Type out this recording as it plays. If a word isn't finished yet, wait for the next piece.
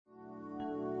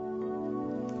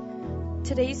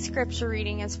Today's scripture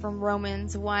reading is from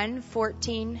Romans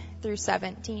 1:14 through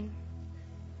 17.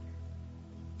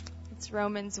 It's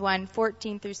Romans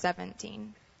 1:14 through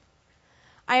 17.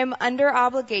 I am under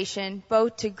obligation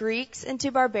both to Greeks and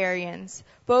to barbarians,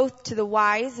 both to the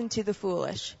wise and to the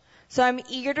foolish. So I am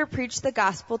eager to preach the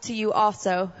gospel to you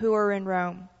also who are in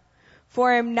Rome.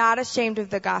 For I am not ashamed of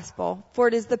the gospel, for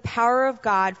it is the power of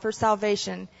God for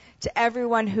salvation to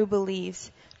everyone who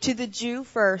believes, to the Jew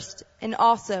first, and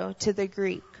also to the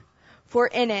Greek. For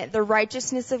in it the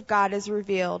righteousness of God is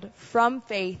revealed from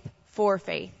faith for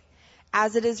faith.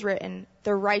 As it is written,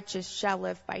 the righteous shall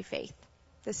live by faith.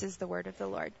 This is the word of the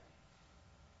Lord.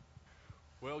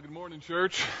 Well, good morning,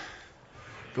 church.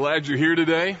 Glad you're here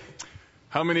today.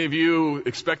 How many of you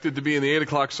expected to be in the 8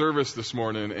 o'clock service this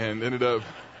morning and ended up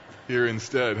here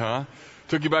instead, huh?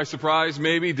 Took you by surprise,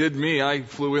 maybe? Did me. I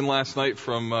flew in last night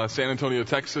from San Antonio,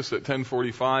 Texas at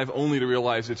 10:45, only to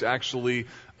realize it's actually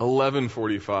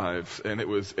 11:45, and it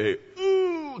was a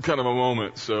kind of a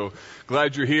moment. So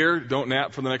glad you're here. Don't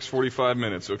nap for the next 45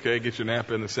 minutes, okay? Get your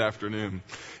nap in this afternoon.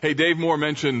 Hey, Dave Moore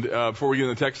mentioned, before we get in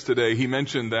the text today, he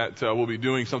mentioned that we'll be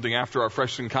doing something after our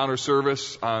Fresh Encounter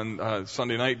service on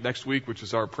Sunday night next week, which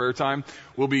is our prayer time.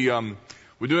 We're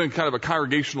doing kind of a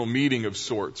congregational meeting of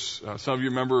sorts. Some of you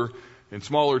remember in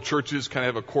smaller churches kind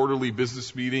of have a quarterly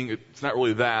business meeting. It's not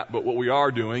really that, but what we are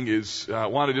doing is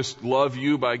want to just love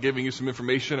you by giving you some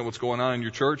information on what's going on in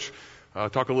your church.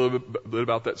 Talk a little bit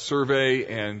about that survey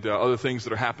and other things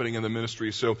that are happening in the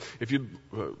ministry. So if you'd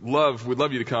we'd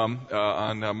love you to come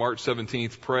on March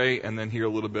 17th, pray, and then hear a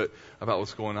little bit about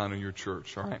what's going on in your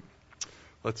church. All right.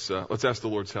 Let's ask the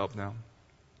Lord's help now.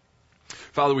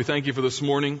 Father, we thank you for this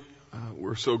morning.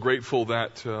 We're so grateful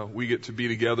that we get to be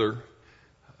together,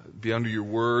 be under your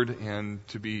word, and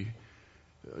to be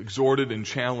exhorted and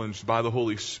challenged by the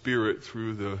Holy Spirit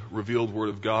through the revealed word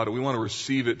of God. And we want to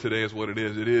receive it today as what it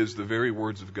is. It is the very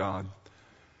words of God.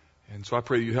 And so I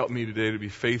pray you help me today to be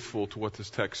faithful to what this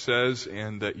text says,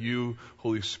 and that you,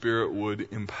 Holy Spirit, would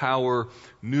empower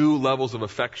new levels of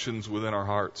affections within our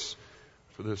hearts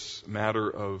for this matter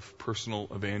of personal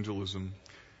evangelism.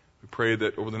 We pray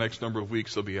that over the next number of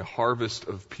weeks there'll be a harvest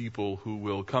of people who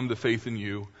will come to faith in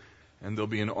you, and there'll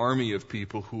be an army of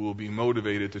people who will be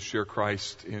motivated to share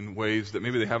Christ in ways that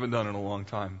maybe they haven't done in a long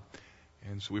time.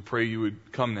 And so we pray you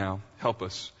would come now, help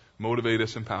us, motivate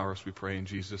us, empower us, we pray in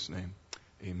Jesus' name.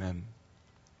 Amen.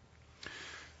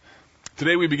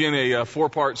 Today we begin a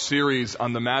 4-part series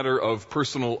on the matter of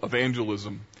personal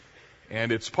evangelism.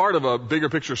 And it's part of a bigger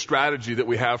picture strategy that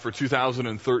we have for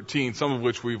 2013, some of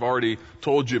which we've already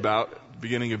told you about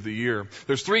beginning of the year.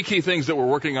 There's 3 key things that we're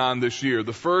working on this year.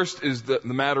 The first is the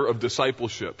matter of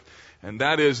discipleship. And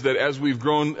that is that as we've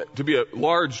grown to be a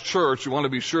large church, we want to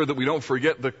be sure that we don't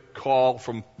forget the call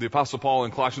from the Apostle Paul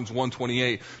in Colossians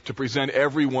 1:28 to present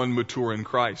everyone mature in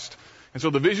Christ. And so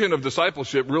the vision of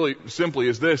discipleship really simply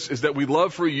is this, is that we'd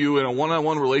love for you in a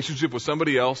one-on-one relationship with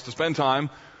somebody else to spend time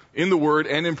in the Word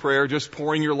and in prayer, just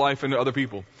pouring your life into other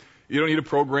people. You don't need a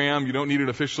program. You don't need an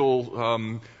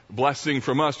official blessing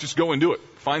from us. Just go and do it.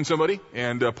 Find somebody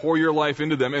and pour your life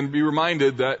into them, and be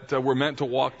reminded that we're meant to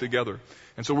walk together.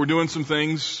 And so we're doing some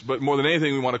things, but more than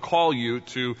anything, we want to call you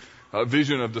to a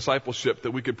vision of discipleship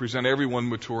that we could present everyone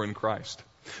mature in Christ.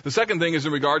 The second thing is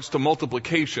in regards to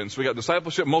multiplication. So we got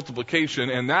discipleship, multiplication,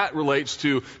 and that relates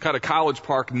to kind of College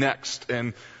Park Next.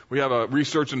 And we have a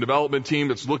research and development team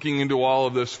that's looking into all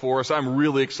of this for us. I'm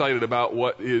really excited about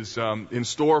what is in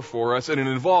store for us, and it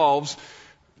involves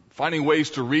finding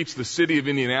ways to reach the city of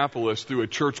Indianapolis through a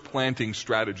church planting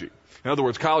strategy. In other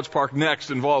words, College Park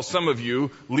Next involves some of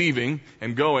you leaving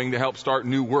and going to help start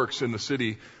new works in the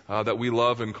city that we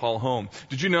love and call home.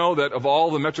 Did you know that of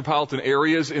all the metropolitan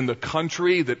areas in the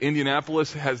country, that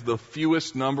Indianapolis has the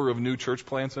fewest number of new church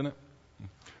plants in it?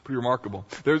 Pretty remarkable.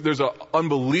 There's an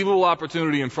unbelievable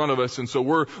opportunity in front of us, and so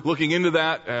we're looking into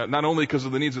that, not only because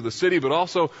of the needs of the city, but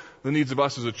also the needs of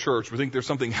us as a church. We think there's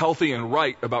something healthy and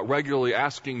right about regularly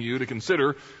asking you to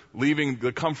consider leaving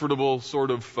the comfortable sort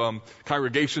of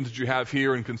congregation that you have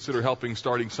here and consider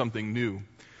starting something new.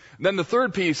 And then the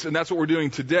third piece, and that's what we're doing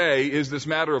today, is this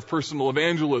matter of personal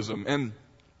evangelism. And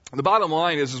the bottom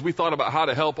line is, as we thought about how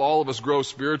to help all of us grow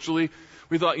spiritually,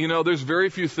 we thought, there's very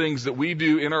few things that we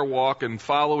do in our walk and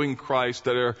following Christ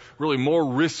that are really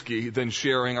more risky than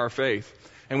sharing our faith.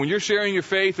 And when you're sharing your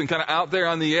faith and kind of out there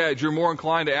on the edge, you're more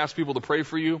inclined to ask people to pray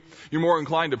for you. You're more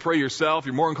inclined to pray yourself.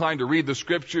 You're more inclined to read the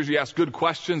scriptures. You ask good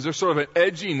questions. There's sort of an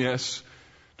edginess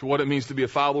to what it means to be a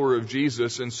follower of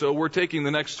Jesus. And so we're taking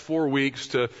the next 4 weeks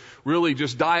to really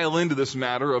just dial into this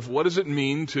matter of what does it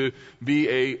mean to be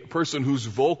a person who's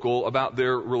vocal about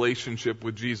their relationship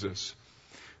with Jesus.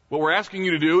 what we're asking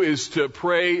you to do is to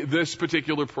pray this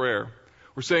particular prayer.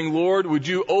 We're saying, Lord, would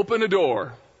you open a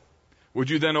door? Would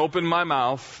you then open my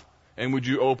mouth? And would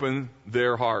you open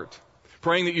their heart?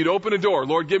 Praying that you'd open a door.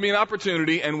 Lord, give me an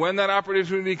opportunity, and when that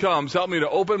opportunity comes, help me to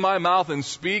open my mouth and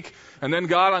speak. And then,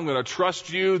 God, I'm going to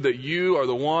trust you that you are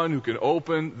the one who can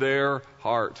open their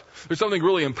heart. There's something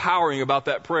really empowering about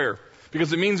that prayer,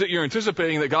 because it means that you're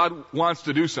anticipating that God wants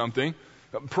to do something,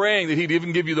 praying that he'd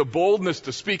even give you the boldness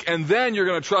to speak, and then you're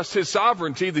going to trust his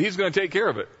sovereignty that he's going to take care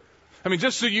of it. I mean,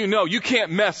 just so you know, you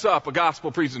can't mess up a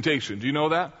gospel presentation. Do you know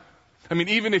that? I mean,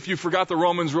 even if you forgot the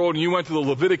Romans road and you went to the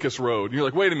Leviticus road, and you're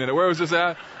like, wait a minute, where was this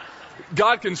at?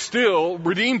 God can still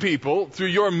redeem people through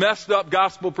your messed up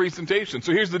gospel presentation.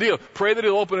 So here's the deal. Pray that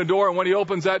he'll open a door, and when he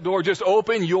opens that door, just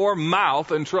open your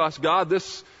mouth and trust God.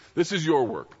 This is your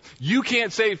work. You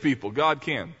can't save people. God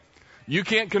can. You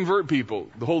can't convert people.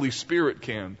 The Holy Spirit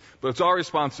can. But it's our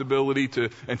responsibility to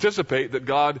anticipate that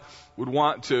God would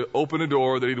want to open a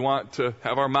door, that he'd want to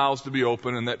have our mouths to be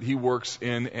open, and that he works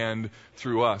in and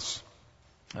through us.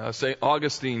 St.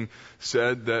 Augustine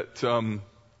said that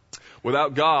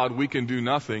without God, we can do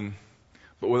nothing,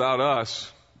 but without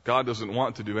us, God doesn't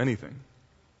want to do anything.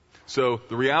 So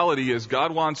the reality is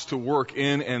God wants to work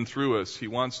in and through us. He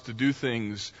wants to do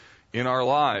things in our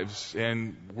lives,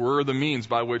 and we're the means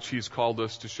by which he's called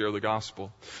us to share the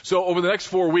gospel. So over the next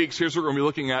 4 weeks, here's what we're going to be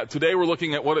looking at. Today we're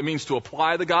looking at what it means to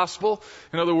apply the gospel.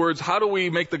 In other words, how do we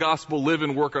make the gospel live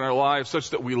and work in our lives such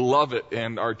that we love it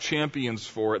and are champions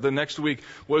for it? Then next week,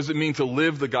 what does it mean to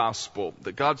live the gospel?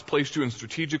 That God's placed you in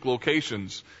strategic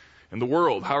locations in the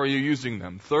world. How are you using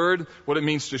them? Third, what it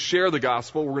means to share the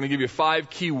gospel. We're going to give you 5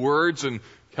 key words and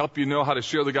help you know how to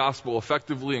share the gospel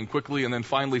effectively and quickly. And then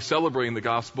finally, celebrating the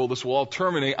gospel. This will all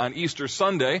terminate on Easter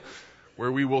Sunday,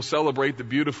 where we will celebrate the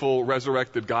beautiful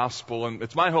resurrected gospel. And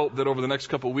it's my hope that over the next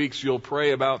couple of weeks, you'll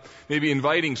pray about maybe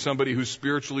inviting somebody who's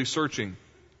spiritually searching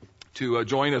to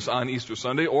join us on Easter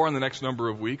Sunday or in the next number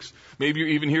of weeks. Maybe you're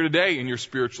even here today and you're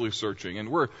spiritually searching. And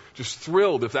we're just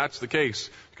thrilled if that's the case,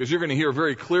 because you're going to hear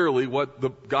very clearly what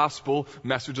the gospel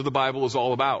message of the Bible is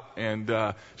all about. And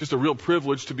just a real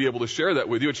privilege to be able to share that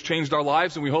with you. It's changed our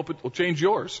lives, and we hope it will change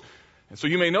yours. And so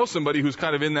you may know somebody who's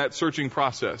kind of in that searching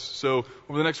process. So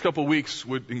over the next couple of weeks,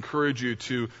 would encourage you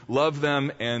to love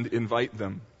them and invite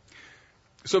them.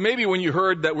 So maybe when you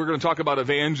heard that we're going to talk about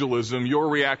evangelism, your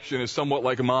reaction is somewhat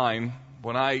like mine.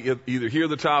 When I either hear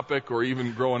the topic or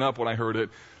even growing up when I heard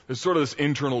it, there's sort of this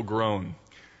internal groan.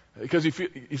 Because you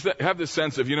have this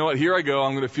sense of, you know what, here I go,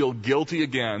 I'm going to feel guilty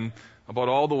again about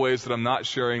all the ways that I'm not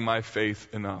sharing my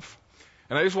faith enough.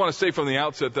 And I just want to say from the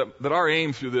outset that our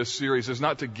aim through this series is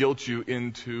not to guilt you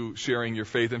into sharing your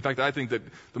faith. In fact, I think that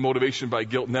the motivation by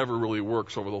guilt never really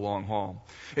works over the long haul.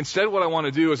 Instead, what I want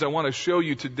to do is I want to show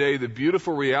you today the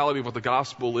beautiful reality of what the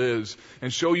gospel is,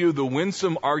 and show you the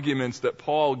winsome arguments that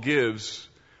Paul gives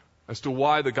as to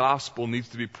why the gospel needs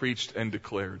to be preached and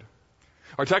declared.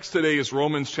 Our text today is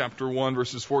Romans chapter 1,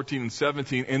 verses 14 and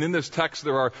 17. And in this text,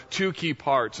 there are 2 key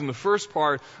parts. In the first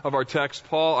part of our text,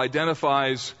 Paul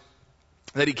identifies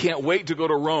that he can't wait to go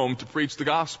to Rome to preach the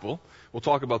gospel. We'll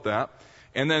talk about that.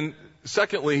 And then,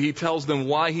 secondly, he tells them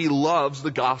why he loves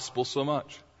the gospel so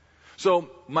much. So,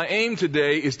 my aim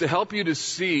today is to help you to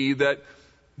see that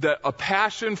a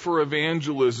passion for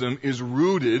evangelism is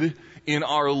rooted in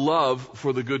our love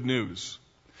for the good news.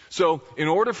 So, in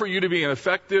order for you to be an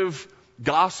effective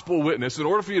gospel witness, in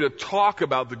order for you to talk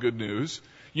about the good news,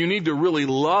 you need to really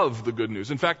love the good news.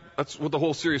 In fact, that's what the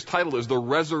whole series title is, The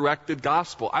Resurrected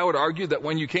Gospel. I would argue that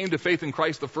when you came to faith in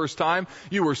Christ the first time,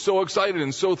 you were so excited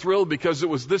and so thrilled because it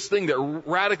was this thing that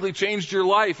radically changed your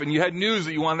life, and you had news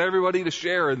that you wanted everybody to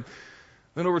share. And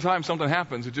then over time, something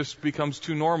happens. It just becomes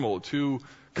too normal, too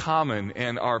common,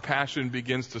 and our passion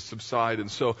begins to subside.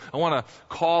 And so I want to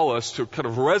call us to kind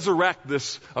of resurrect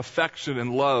this affection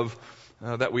and love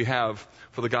that we have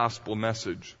for the gospel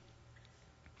message.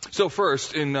 So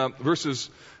first, in verses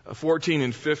 14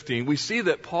 and 15, we see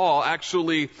that Paul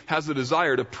actually has a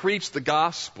desire to preach the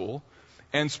gospel,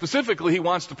 and specifically he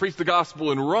wants to preach the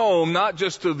gospel in Rome, not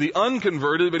just to the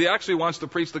unconverted, but he actually wants to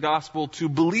preach the gospel to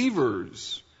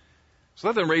believers. So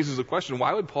that then raises the question,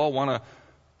 why would Paul want to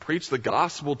preach the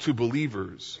gospel to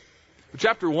believers?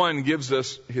 Chapter 1 gives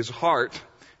us his heart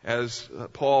as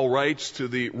Paul writes to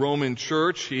the Roman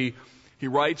church. He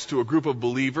writes to a group of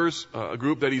believers, a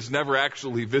group that he's never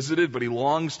actually visited, but he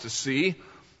longs to see.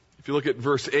 If you look at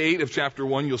verse 8 of chapter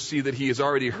 1, you'll see that he has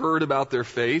already heard about their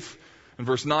faith. In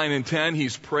verse 9 and 10,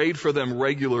 he's prayed for them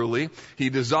regularly.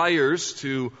 He desires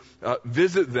to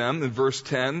visit them in verse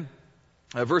 10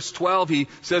 Verse 12, he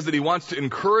says that he wants to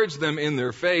encourage them in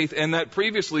their faith, and that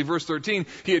previously, verse 13,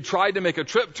 he had tried to make a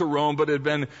trip to Rome, but had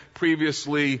been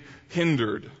previously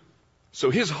hindered. So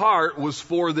his heart was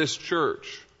for this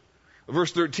church.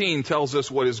 Verse 13 tells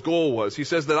us what his goal was. He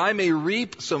says that I may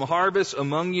reap some harvest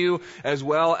among you as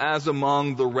well as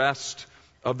among the rest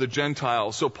of the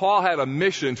Gentiles. So Paul had a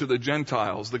mission to the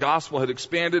Gentiles. The gospel had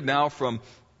expanded now from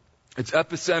its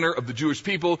epicenter of the Jewish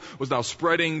people, was now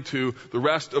spreading to the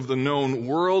rest of the known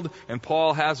world, and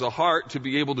Paul has a heart to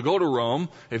be able to go to Rome,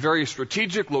 a very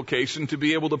strategic location, to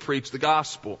be able to preach the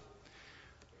gospel.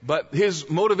 But his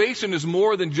motivation is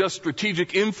more than just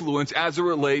strategic influence as it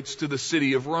relates to the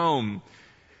city of Rome.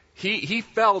 He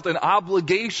felt an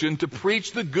obligation to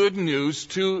preach the good news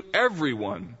to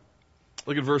everyone.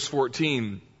 Look at verse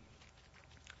 14.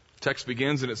 Text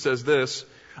begins and it says this,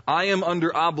 I am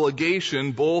under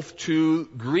obligation both to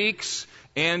Greeks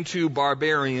and to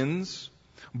barbarians,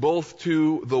 both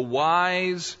to the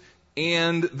wise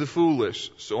and the foolish.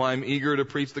 So I'm eager to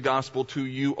preach the gospel to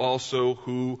you also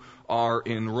who are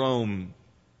in Rome.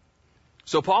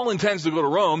 So Paul intends to go to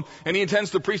Rome, and he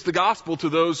intends to preach the gospel to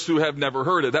those who have never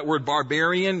heard it. That word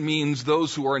barbarian means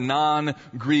those who are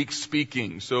non-Greek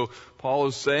speaking. So Paul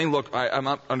is saying, look, I'm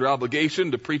under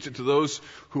obligation to preach it to those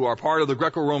who are part of the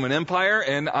Greco-Roman Empire,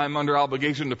 and I'm under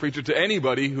obligation to preach it to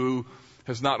anybody who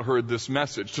has not heard this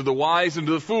message. To the wise and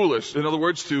to the foolish. In other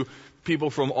words, to people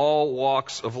from all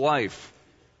walks of life.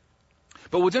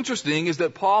 But what's interesting is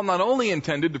that Paul not only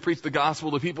intended to preach the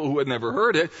gospel to people who had never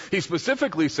heard it, he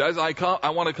specifically says, I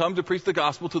want to come to preach the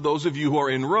gospel to those of you who are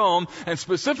in Rome, and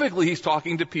specifically he's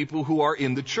talking to people who are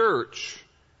in the church.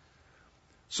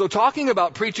 So talking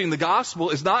about preaching the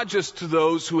gospel is not just to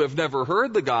those who have never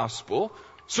heard the gospel.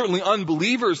 Certainly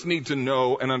unbelievers need to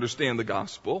know and understand the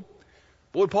gospel.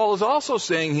 But what Paul is also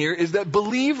saying here is that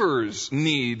believers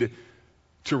need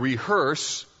to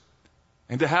rehearse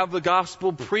and to have the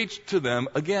gospel preached to them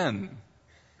again.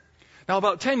 Now,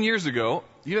 about 10 years ago,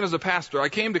 even as a pastor, I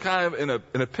came to kind of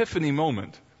an epiphany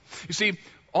moment. You see,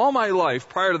 all my life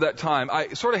prior to that time,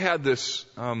 I sort of had this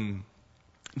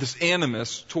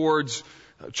animus towards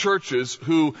churches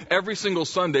who every single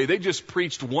Sunday, they just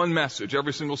preached one message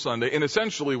every single Sunday, and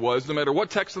essentially was, no matter what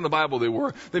text in the Bible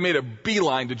they made a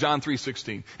beeline to John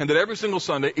 3:16. And that every single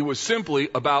Sunday, it was simply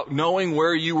about knowing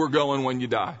where you were going when you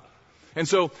die. And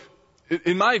so,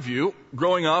 in my view,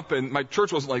 growing up, and my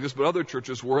church wasn't like this, but other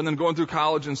churches were, and then going through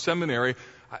college and seminary,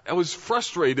 I was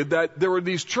frustrated that there were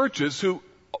these churches who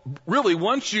really,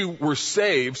 once you were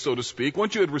saved, so to speak,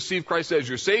 once you had received Christ as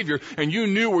your Savior, and you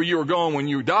knew where you were going when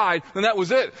you died, then that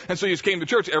was it. And so you just came to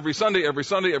church every Sunday.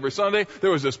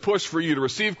 There was this push for you to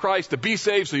receive Christ, to be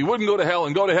saved, so you wouldn't go to hell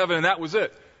and go to heaven, and that was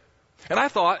it. And I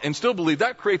thought, and still believe,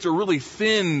 that creates a really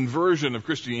thin version of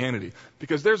Christianity.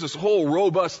 Because there's this whole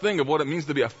robust thing of what it means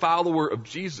to be a follower of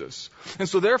Jesus. And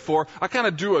so therefore, I kind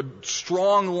of drew a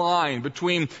strong line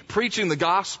between preaching the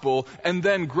gospel and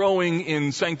then growing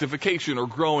in sanctification or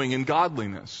growing in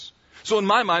godliness. So in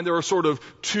my mind, there are sort of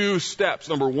two steps.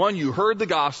 Number one, you heard the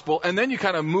gospel, and then you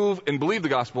kind of move and believe the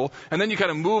gospel, and then you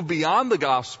kind of move beyond the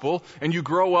gospel, and you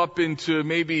grow up into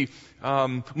maybe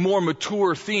more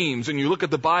mature themes, and you look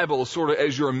at the Bible sort of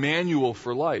as your manual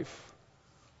for life.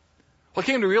 Well, I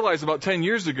came to realize about 10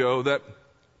 years ago that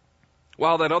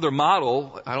while that other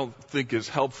model I don't think is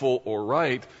helpful or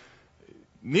right,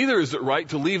 neither is it right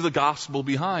to leave the gospel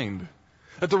behind.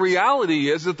 That the reality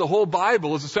is that the whole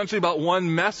Bible is essentially about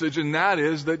one message, and that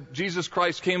is that Jesus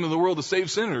Christ came into the world to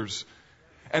save sinners.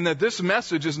 And that this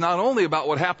message is not only about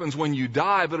what happens when you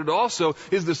die, but it also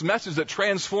is this message that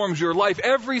transforms your life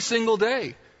every single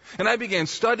day. And I began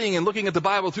studying and looking at the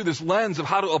Bible through this lens of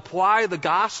how to apply the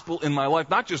gospel in my life,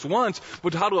 not just once,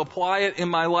 but how to apply it in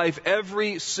my life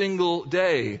every single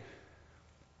day.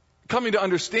 Coming to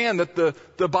understand that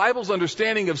the Bible's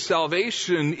understanding of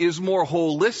salvation is more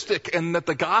holistic, and that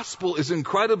the gospel is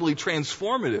incredibly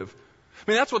transformative.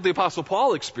 I mean, that's what the Apostle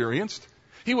Paul experienced.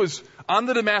 He was on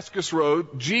the Damascus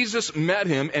Road. Jesus met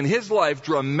him, and his life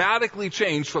dramatically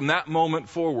changed from that moment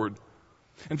forward.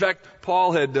 In fact,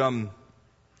 Paul had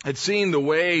seen the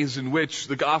ways in which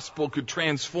the gospel could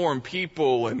transform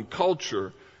people and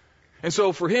culture. And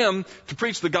so for him, to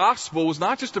preach the gospel was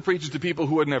not just to preach it to people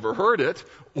who had never heard it,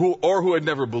 or who had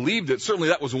never believed it. Certainly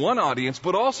that was one audience,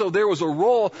 but also there was a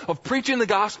role of preaching the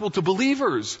gospel to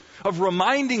believers, of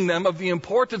reminding them of the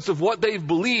importance of what they've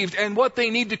believed and what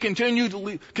they need to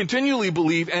continually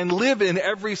believe and live in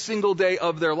every single day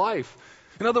of their life.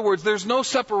 In other words, there's no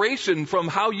separation from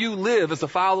how you live as a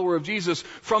follower of Jesus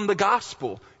from the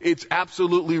gospel. It's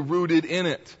absolutely rooted in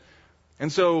it.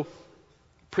 And so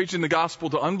Preaching the gospel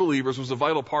to unbelievers was a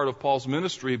vital part of Paul's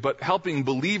ministry, but helping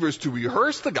believers to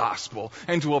rehearse the gospel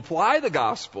and to apply the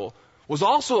gospel was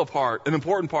also an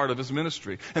important part of his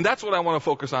ministry. And that's what I want to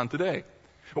focus on today.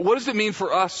 What does it mean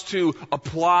for us to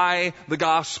apply the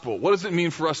gospel? What does it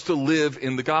mean for us to live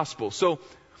in the gospel? So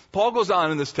Paul goes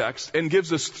on in this text and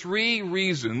gives us 3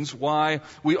 reasons why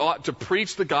we ought to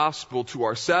preach the gospel to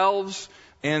ourselves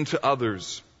and to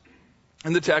others.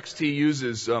 In the text, he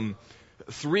uses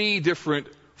 3 different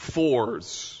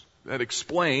fours that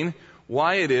explain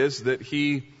why it is that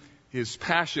he is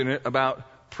passionate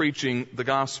about preaching the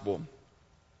gospel.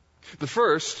 The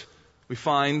first we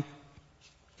find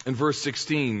in verse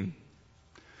 16.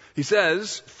 He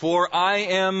says, "For I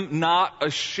am not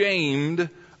ashamed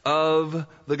of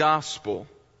the gospel."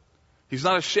 He's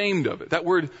not ashamed of it. That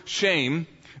word shame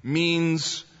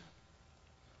means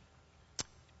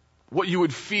what you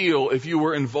would feel if you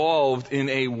were involved in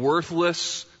a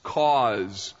worthless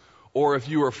cause or if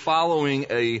you were following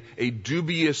a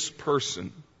dubious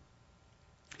person.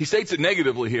 He states it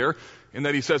negatively here in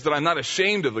that he says that I'm not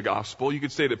ashamed of the gospel. You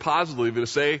could state it positively to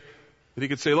say that he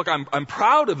could say, look, I'm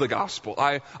proud of the gospel.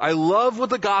 I love what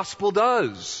the gospel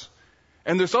does.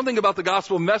 And there's something about the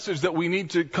gospel message that we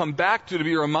need to come back to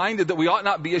be reminded that we ought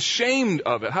not be ashamed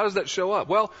of it. How does that show up?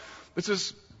 Well, it's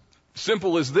as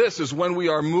simple as this, is when we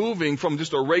are moving from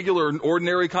just a regular and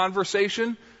ordinary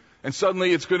conversation and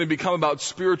suddenly it's going to become about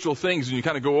spiritual things and you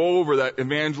kind of go over that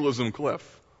evangelism cliff.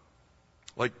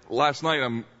 Like last night,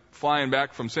 I'm flying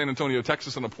back from San Antonio,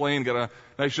 Texas on a plane, got a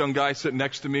nice young guy sitting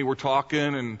next to me. We're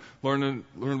talking and learning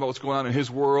about what's going on in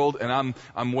his world, and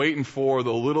I'm waiting for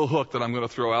the little hook that I'm going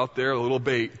to throw out there, a little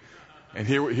bait. And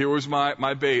here was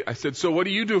my bait. I said, "So what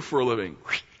do you do for a living?"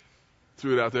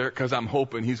 Threw it out there because I'm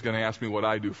hoping he's going to ask me what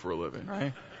I do for a living,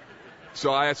 right?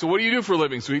 So I asked, "So what do you do for a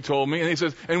living?" So he told me, and he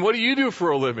says, "And what do you do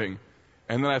for a living?"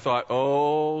 And then I thought,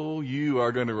 "Oh, you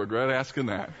are going to regret asking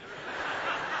that."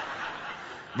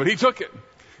 But he took it.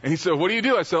 And he said, "What do you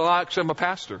do?" I said, "Well, actually, I'm a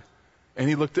pastor." And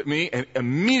he looked at me, and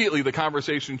immediately the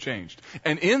conversation changed.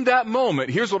 And in that moment,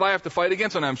 here's what I have to fight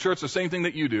against, and I'm sure it's the same thing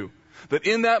that you do. That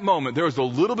in that moment, there was a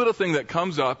little bit of thing that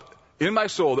comes up in my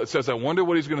soul that says, I wonder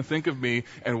what he's going to think of me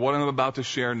and what I'm about to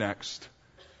share next.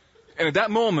 And at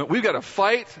that moment, we've got to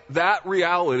fight that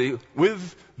reality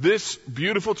with this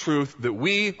beautiful truth that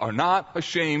we are not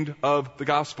ashamed of the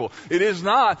gospel. It is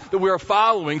not that we are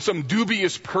following some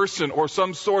dubious person or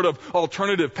some sort of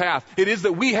alternative path. It is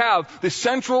that we have the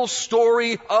central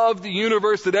story of the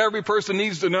universe that every person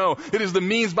needs to know. It is the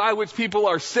means by which people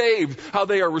are saved, how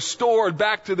they are restored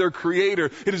back to their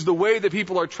Creator. It is the way that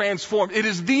people are transformed. It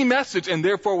is the message, and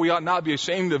therefore we ought not be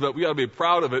ashamed of it. We ought to be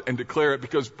proud of it and declare it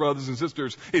because, brothers and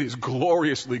sisters, it is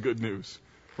gloriously good news.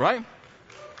 Right?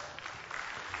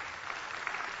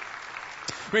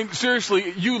 I mean,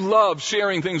 seriously, you love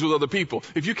sharing things with other people.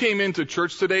 If you came into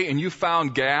church today and you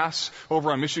found gas over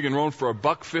on Michigan Road for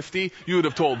 $1.50, you would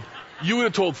have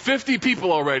told 50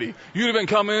 people already. You'd have been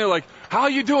coming in like, "How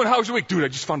you doing? How was your week?" "Dude, I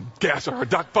just found gas for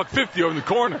 $1.50 over in the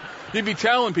corner." You'd be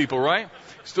telling people, right?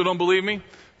 Still don't believe me?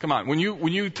 Come on. When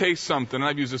you taste something, and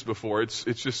I've used this before, it's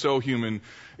just so human.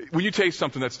 When you taste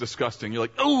something that's disgusting, you're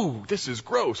like, "Oh, this is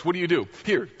gross." What do?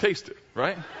 Here, taste it,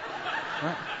 right?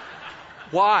 Right?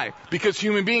 Why? Because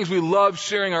human beings, we love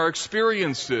sharing our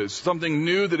experiences, something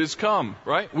new that has come,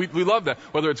 right? We love that.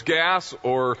 Whether it's gas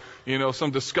or,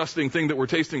 some disgusting thing that we're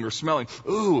tasting or smelling.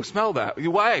 Ooh, smell that.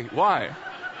 Why?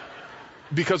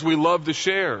 Because we love to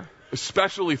share,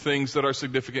 especially things that are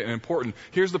significant and important.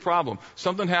 Here's the problem.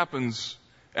 Something happens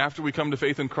after we come to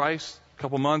faith in Christ, a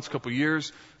couple months, a couple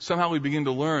years. Somehow we begin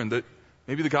to learn that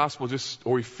maybe the gospel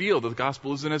or we feel that the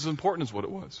gospel isn't as important as what it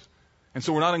was. And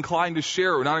so we're not inclined to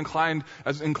share. We're not inclined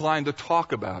to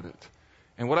talk about it.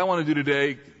 And what I want to do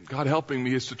today, God helping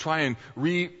me, is to try and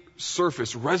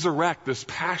resurrect this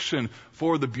passion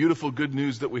for the beautiful good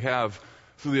news that we have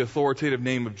through the authoritative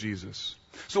name of Jesus.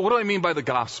 So what do I mean by the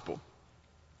gospel?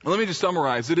 Well, let me just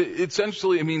summarize it.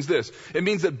 Essentially, it means this. It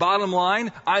means that bottom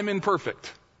line, I'm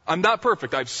imperfect. I'm not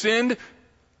perfect. I've sinned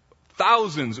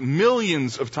thousands,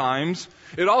 millions of times.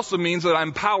 It also means that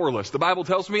I'm powerless. The Bible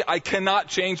tells me I cannot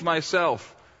change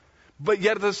myself. But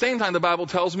yet at the same time, the Bible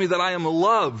tells me that I am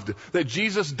loved, that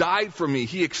Jesus died for me.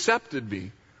 He accepted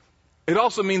me. It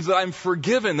also means that I'm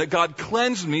forgiven, that God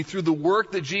cleansed me through the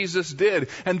work that Jesus did.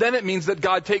 And then it means that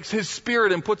God takes His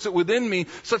Spirit and puts it within me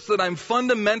such that I'm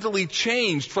fundamentally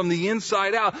changed from the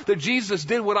inside out, that Jesus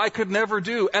did what I could never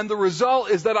do. And the result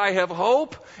is that I have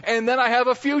hope and then I have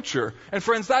a future. And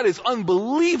friends, that is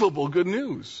unbelievable good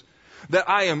news. That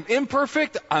I am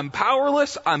imperfect, I'm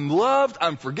powerless, I'm loved,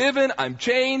 I'm forgiven, I'm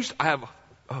changed, I have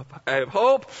I have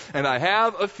hope and I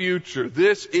have a future.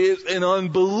 This is an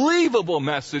unbelievable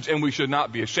message and we should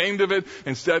not be ashamed of it.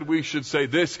 Instead, we should say,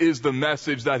 this is the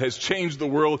message that has changed the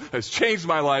world, has changed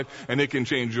my life, and it can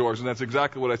change yours. And that's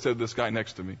exactly what I said to this guy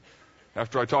next to me.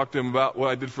 After I talked to him about what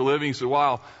I did for a living, he said,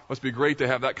 wow, must be great to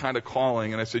have that kind of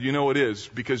calling. And I said, you know it is,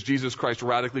 because Jesus Christ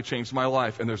radically changed my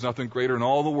life, and there's nothing greater in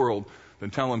all the world than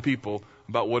telling people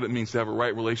about what it means to have a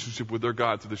right relationship with their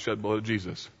God through the shed blood of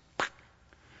Jesus.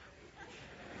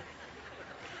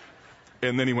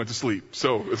 And then he went to sleep.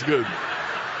 So it's good.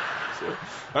 So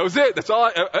that was it. That's all.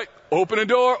 I open a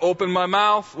door, open my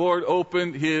mouth. Lord,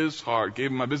 open his heart. Gave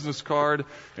him my business card.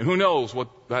 And who knows what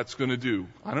that's going to do.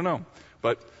 I don't know.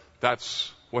 But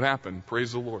that's what happened.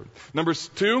 Praise the Lord. Number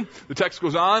 2, the text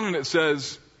goes on and it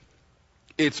says,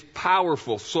 it's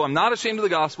powerful. So I'm not ashamed of the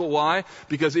gospel. Why?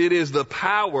 Because it is the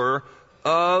power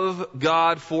of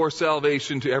God for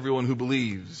salvation to everyone who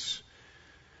believes.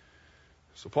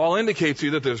 So Paul indicates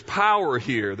here that there's power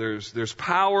here. There's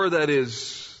power that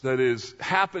is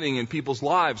happening in people's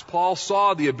lives. Paul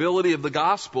saw the ability of the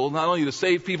gospel not only to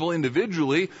save people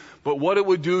individually, but what it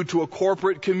would do to a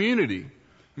corporate community.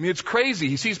 I mean, it's crazy.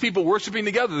 He sees people worshiping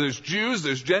together. There's Jews,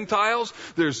 there's Gentiles,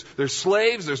 there's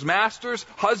slaves, there's masters,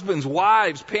 husbands,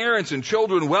 wives, parents and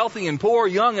children, wealthy and poor,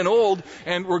 young and old.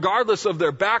 And regardless of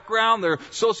their background, their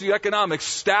socioeconomic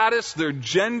status, their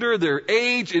gender, their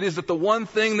age, it is that the one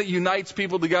thing that unites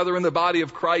people together in the body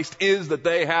of Christ is that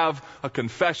they have a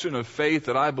confession of faith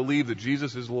that I believe that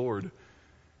Jesus is Lord.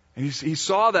 And he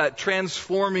saw that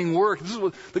transforming work. This is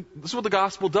what the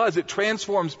gospel does. It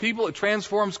transforms people. It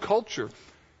transforms culture.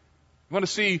 You want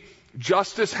to see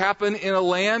justice happen in a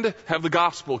land? Have the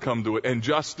gospel come to it, and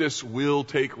justice will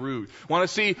take root. Want to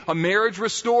see a marriage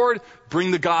restored?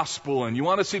 Bring the gospel in. You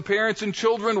want to see parents and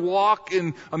children walk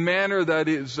in a manner that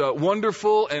is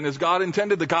wonderful and as God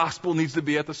intended? The gospel needs to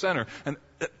be at the center. And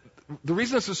the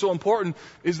reason this is so important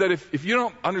is that if you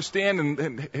don't understand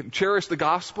and cherish the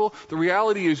gospel, the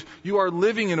reality is you are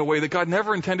living in a way that God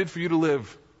never intended for you to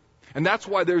live. And that's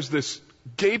why there's this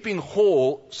gaping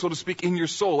hole, so to speak, in your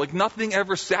soul. Like nothing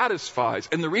ever satisfies.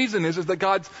 And the reason is that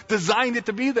God's designed it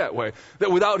to be that way.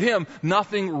 That without Him,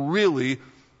 nothing really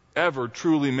ever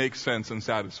truly makes sense and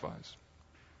satisfies.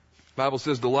 The Bible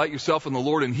says, delight yourself in the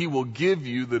Lord and He will give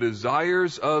you the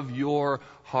desires of your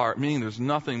heart. Meaning there's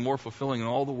nothing more fulfilling in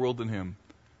all the world than Him.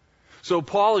 So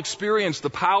Paul experienced the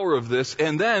power of this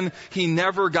and then he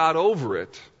never got over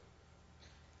it.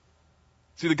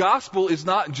 See, the gospel is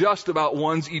not just about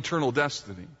one's eternal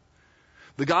destiny.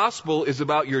 The gospel is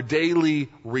about your daily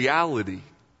reality.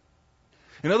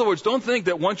 In other words, don't think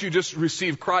that once you just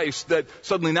receive Christ that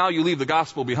suddenly now you leave the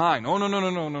gospel behind. Oh, no.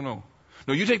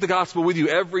 No, you take the gospel with you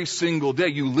every single day.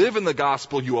 You live in the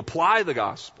gospel. You apply the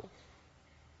gospel.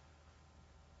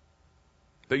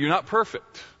 That you're not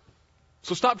perfect.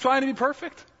 So stop trying to be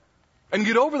perfect. And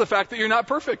get over the fact that you're not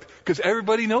perfect. Because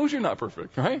everybody knows you're not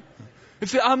perfect, right? And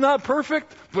say, I'm not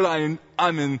perfect, but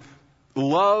I'm in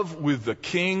love with the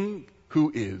King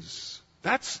who is.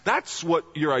 That's what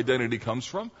your identity comes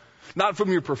from. Not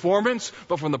from your performance,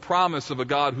 but from the promise of a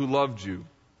God who loved you.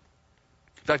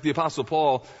 In fact, the Apostle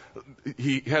Paul,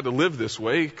 he had to live this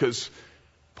way because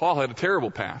Paul had a terrible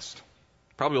past.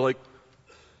 Probably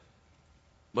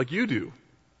like you do.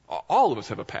 All of us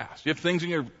have a past. You have things in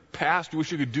your past you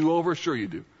wish you could do over? Sure you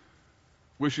do.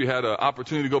 Wish you had an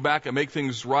opportunity to go back and make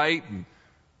things right and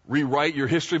rewrite your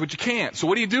history, but you can't. So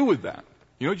what do you do with that?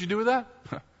 You know what you do with that?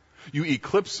 You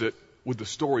eclipse it with the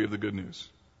story of the good news.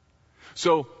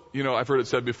 So, I've heard it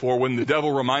said before, when the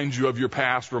devil reminds you of your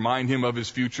past, remind him of his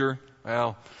future.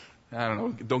 Well, I don't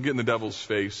know. Don't get in the devil's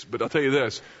face. But I'll tell you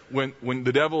this. When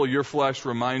the devil or your flesh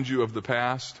reminds you of the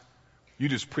past, you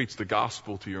just preach the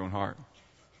gospel to your own heart.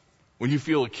 When you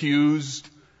feel accused,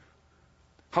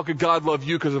 how could God love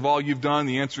you because of all you've done?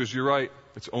 The answer is you're right.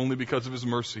 It's only because of His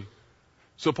mercy.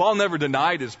 So Paul never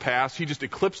denied his past. He just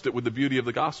eclipsed it with the beauty of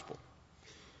the gospel.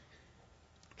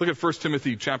 Look at 1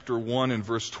 Timothy chapter 1 and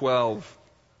verse 12.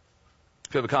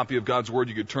 If you have a copy of God's Word,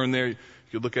 you could turn there. You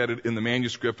could look at it in the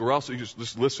manuscript, or else you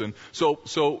just listen. So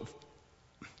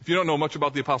if you don't know much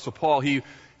about the Apostle Paul, he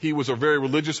was a very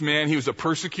religious man. He was a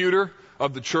persecutor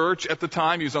of the church at the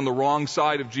time. He was on the wrong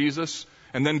side of Jesus.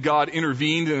 And then God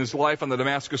intervened in his life on the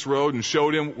Damascus Road and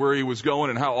showed him where he was going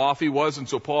and how off he was. And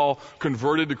so Paul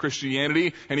converted to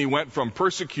Christianity, and he went from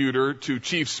persecutor to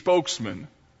chief spokesman.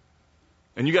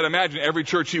 And you got to imagine every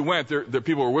church he went, there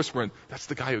people were whispering, that's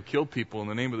the guy who killed people in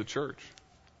the name of the church.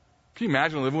 Can you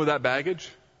imagine living with that baggage?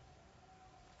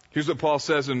 Here's what Paul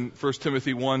says in 1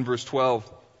 Timothy 1 verse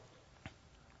 12.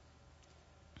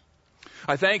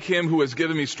 I thank him who has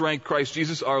given me strength, Christ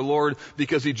Jesus our Lord,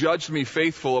 because he judged me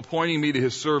faithful, appointing me to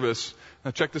his service.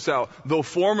 Now check this out. Though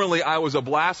formerly I was a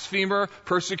blasphemer,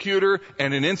 persecutor,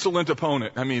 and an insolent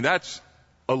opponent. I mean, that's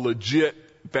a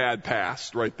legit bad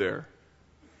past right there.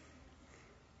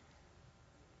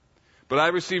 But I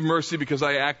received mercy because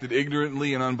I acted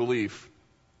ignorantly in unbelief.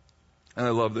 And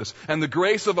I love this. And the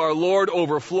grace of our Lord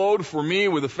overflowed for me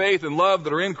with the faith and love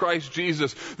that are in Christ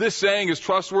Jesus. This saying is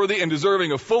trustworthy and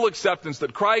deserving of full acceptance,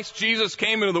 that Christ Jesus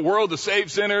came into the world to save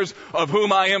sinners, of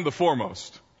whom I am the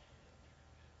foremost.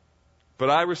 But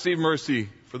I received mercy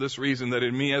for this reason, that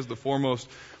in me as the foremost,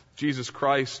 Jesus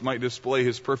Christ might display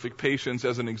his perfect patience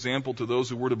as an example to those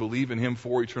who were to believe in him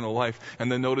for eternal life.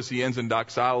 And then notice he ends in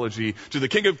doxology. To the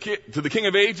King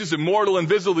of ages, immortal,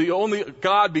 invisible, the only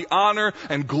God, be honor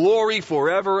and glory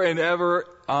forever and ever.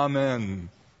 Amen.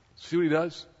 See what he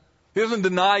does? He doesn't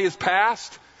deny his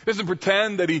past. He doesn't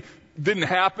pretend that he didn't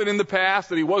happen in the past,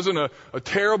 that he wasn't a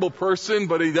terrible person,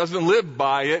 but he doesn't live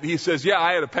by it. He says, yeah,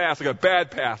 I had a past. I got a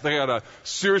bad past. I got a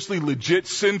seriously legit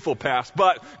sinful past.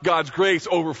 But God's grace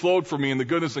overflowed for me in the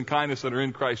goodness and kindness that are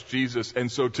in Christ Jesus. And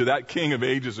so to that King of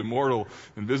ages, immortal,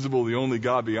 invisible, the only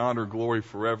God, be honor, glory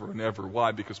forever and ever.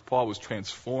 Why? Because Paul was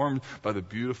transformed by the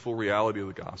beautiful reality of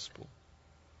the gospel.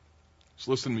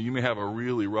 So listen to me, you may have a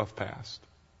really rough past.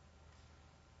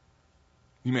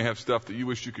 You may have stuff that you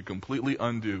wish you could completely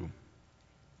undo.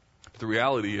 But the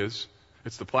reality is,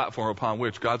 it's the platform upon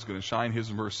which God's going to shine his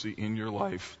mercy in your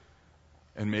life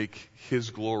and make his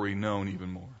glory known even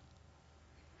more.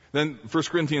 Then 1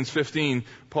 Corinthians 15,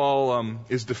 Paul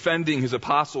is defending his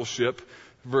apostleship.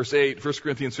 Verse 8, 1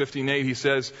 Corinthians 15:8, he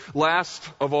says, last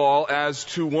of all, as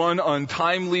to one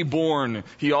untimely born,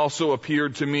 he also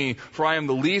appeared to me. For I am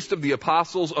the least of the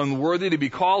apostles, unworthy to be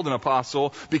called an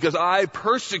apostle, because I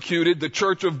persecuted the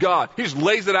church of God. He just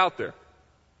lays it out there.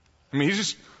 I mean, he's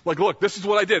just like, look, this is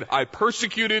what I did. I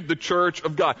persecuted the church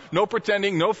of God. No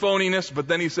pretending, no phoniness. But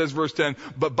then he says, verse 10,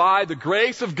 but by the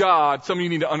grace of God, some of you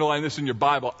need to underline this in your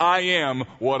Bible, I am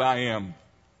what I am.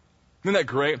 Isn't that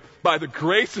great? By the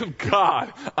grace of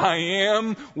God, I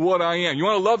am what I am. You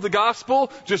want to love the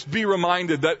gospel? Just be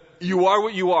reminded that you are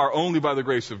what you are only by the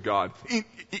grace of God.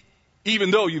 Even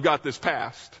though you've got this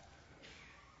past.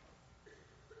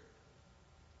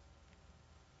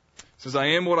 It says, I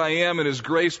am what I am, and his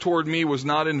grace toward me was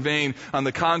not in vain. On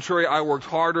the contrary, I worked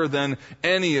harder than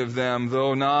any of them,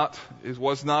 though it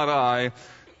was not I,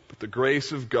 but the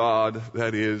grace of God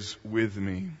that is with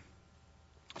me.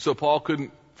 So Paul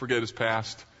couldn't forget his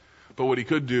past, but what he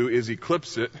could do is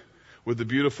eclipse it with the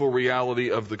beautiful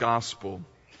reality of the gospel.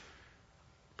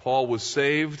 Paul was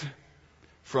saved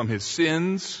from his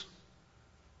sins,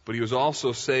 but he was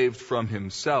also saved from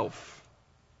himself.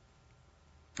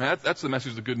 That's the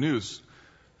message of good news.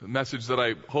 The message that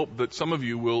I hope that some of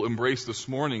you will embrace this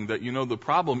morning, that you know the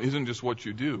problem isn't just what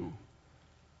you do.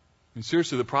 I mean,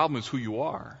 seriously, the problem is who you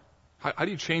are. How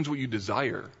do you change what you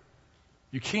desire?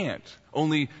 You can't.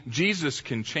 Only Jesus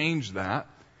can change that.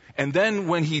 And then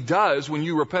when he does, when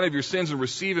you repent of your sins and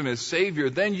receive him as Savior,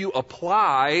 then you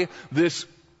apply this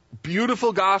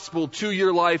beautiful gospel to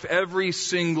your life every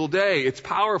single day. It's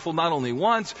powerful not only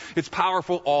once, it's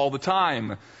powerful all the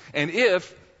time. And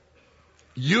if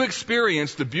you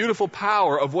experience the beautiful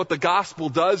power of what the gospel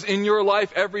does in your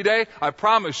life every day, I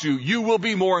promise you, you will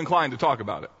be more inclined to talk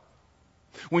about it.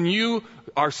 When you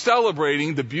are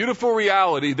celebrating the beautiful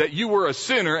reality that you were a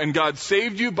sinner and God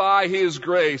saved you by his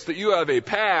grace, that you have a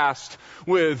past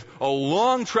with a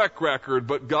long track record,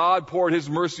 but God poured his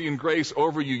mercy and grace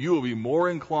over you, you will be more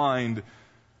inclined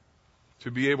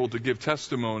to be able to give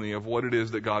testimony of what it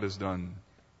is that God has done.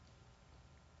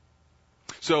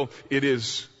 So it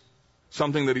is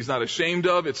something that he's not ashamed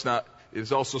of.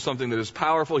 It's also something that is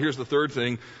powerful. Here's the third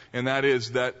thing, and that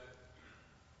is that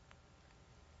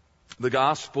the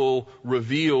gospel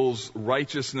reveals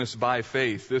righteousness by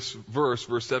faith. This verse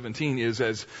 17, is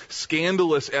as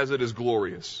scandalous as it is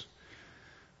glorious.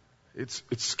 It's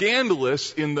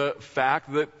scandalous in the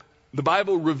fact that the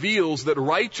Bible reveals that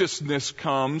righteousness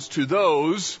comes to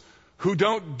those who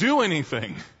don't do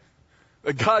anything.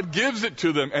 That God gives it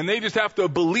to them, and they just have to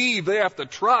believe, they have to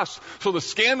trust. So the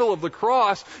scandal of the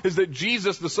cross is that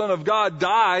Jesus, the Son of God,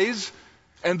 dies,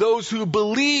 and those who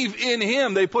believe in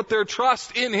him, they put their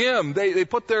trust in him. They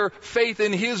put their faith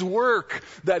in his work,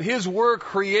 that his work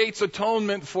creates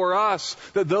atonement for us,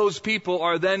 that those people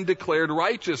are then declared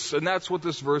righteous. And that's what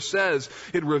this verse says.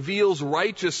 It reveals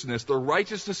righteousness. The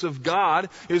righteousness of God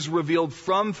is revealed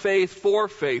from faith for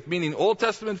faith, meaning Old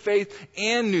Testament faith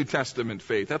and New Testament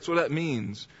faith. That's what that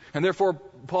means. And therefore,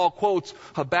 Paul quotes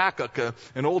Habakkuk,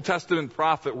 an Old Testament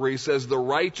prophet, where he says, the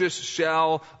righteous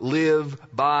shall live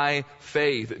by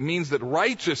faith. It means that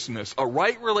righteousness, a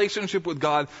right relationship with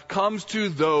God, comes to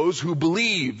those who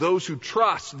believe, those who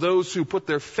trust, those who put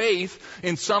their faith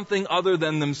in something other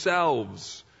than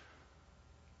themselves.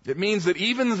 It means that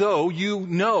even though you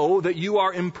know that you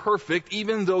are imperfect,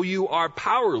 even though you are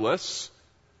powerless,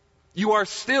 you are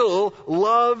still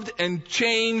loved and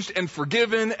changed and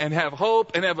forgiven and have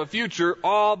hope and have a future,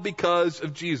 all because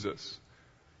of Jesus.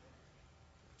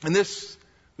 And this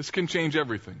can change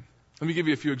everything. Let me give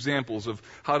you a few examples of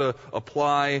how to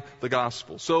apply the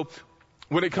gospel. So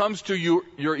when it comes to your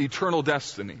eternal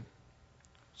destiny,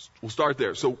 we'll start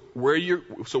there. So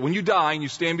when you die and you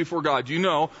stand before God, you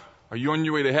know, are you on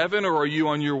your way to heaven or are you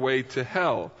on your way to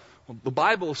hell? Well, the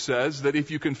Bible says that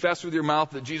if you confess with your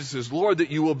mouth that Jesus is Lord,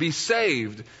 that you will be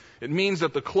saved. It means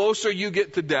that the closer you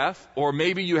get to death, or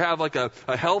maybe you have like a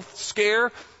health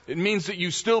scare, it means that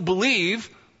you still believe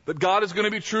that God is going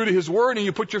to be true to His Word, and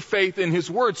you put your faith in His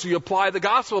Word. So you apply the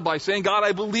gospel by saying, God,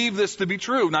 I believe this to be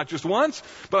true. Not just once,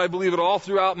 but I believe it all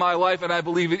throughout my life, and I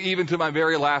believe it even to my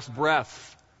very last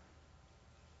breath.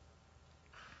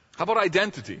 How about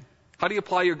identity? How do you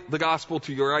apply the gospel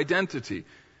to your identity?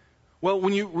 Well,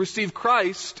 when you receive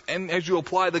Christ, and as you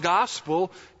apply the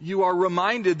gospel, you are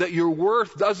reminded that your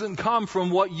worth doesn't come from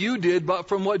what you did, but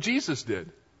from what Jesus did.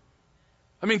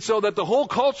 I mean, so that the whole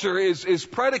culture is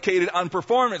predicated on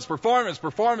performance.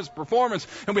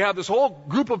 And we have this whole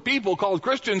group of people called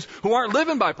Christians who aren't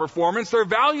living by performance. Their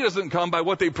value doesn't come by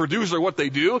what they produce or what they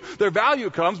do. Their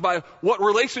value comes by what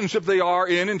relationship they are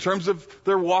in terms of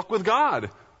their walk with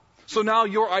God. So now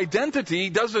your identity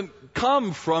doesn't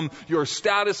come from your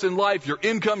status in life, your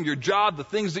income, your job, the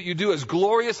things that you do. As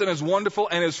glorious and as wonderful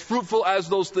and as fruitful as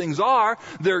those things are,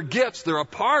 they're gifts. They're a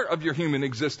part of your human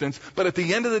existence. But at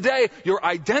the end of the day, your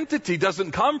identity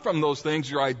doesn't come from those things.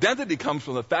 Your identity comes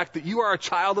from the fact that you are a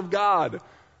child of God.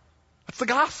 That's the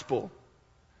gospel.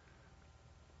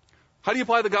 How do you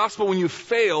apply the gospel when you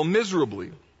fail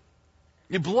miserably?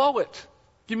 You blow it.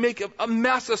 You make a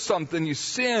mess of something. You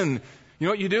sin. You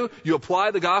know what you do? You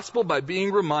apply the gospel by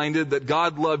being reminded that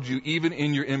God loved you even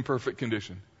in your imperfect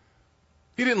condition.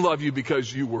 He didn't love you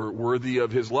because you were worthy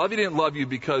of His love. He didn't love you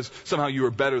because somehow you were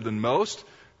better than most.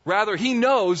 Rather, He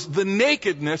knows the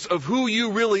nakedness of who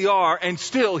you really are, and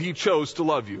still He chose to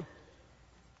love you.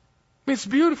 I mean, it's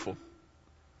beautiful.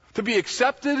 To be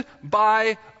accepted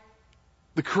by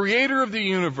the Creator of the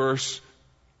universe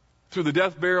through the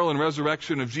death, burial, and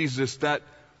resurrection of Jesus, that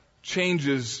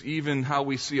changes even how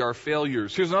we see our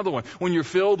failures. Here's another one. When you're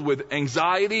filled with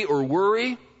anxiety or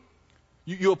worry,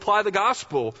 you apply the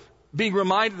gospel, being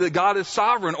reminded that God is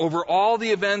sovereign over all the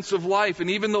events of life.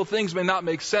 And even though things may not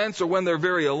make sense or when they're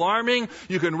very alarming,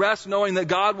 you can rest knowing that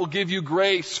God will give you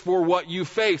grace for what you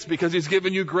face because He's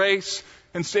given you grace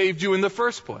and saved you in the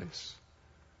first place.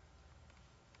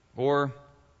 Or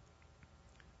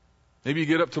maybe you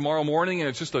get up tomorrow morning and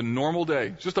it's just a normal day,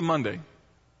 it's just a Monday.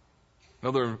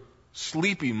 Another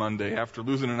sleepy Monday after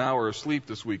losing an hour of sleep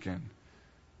this weekend.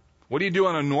 What do you do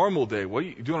on a normal day? What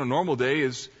you do on a normal day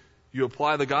is you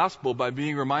apply the gospel by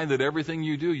being reminded that everything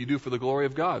you do for the glory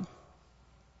of God.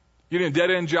 You're in a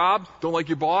dead-end job, don't like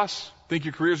your boss, think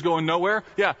your career's going nowhere?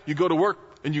 Yeah, you go to work,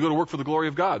 and you go to work for the glory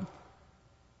of God.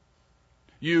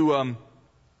 You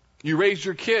raise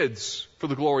your kids for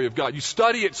the glory of God. You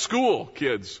study at school,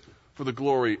 kids, for the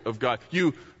glory of God.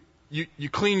 You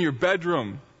clean your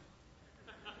bedroom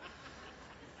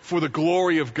for the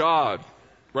glory of God.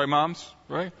 Right, moms?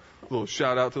 Right? A little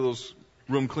shout out to those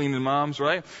room cleaning moms,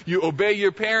 right? You obey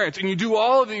your parents, and you do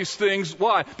all of these things.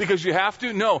 Why? Because you have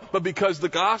to? No, but because the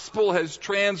gospel has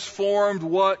transformed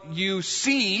what you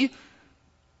see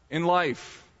in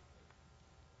life.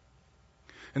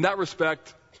 In that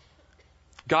respect,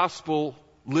 gospel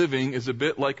living is a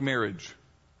bit like marriage.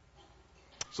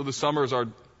 So this summer is our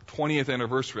 20th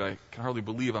anniversary. I can hardly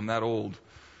believe I'm that old.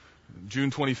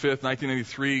 June 25th,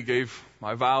 1983, gave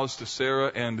my vows to Sarah,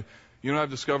 and you know what I've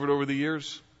discovered over the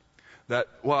years? That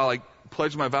while I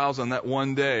pledged my vows on that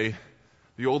one day,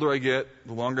 the older I get,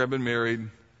 the longer I've been married,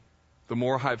 the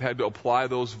more I've had to apply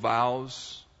those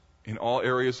vows in all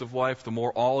areas of life, the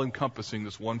more all-encompassing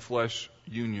this one flesh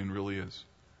union really is.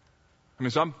 I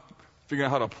mean, so I'm figuring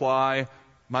out how to apply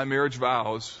my marriage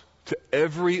vows to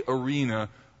every arena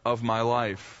of my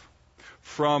life.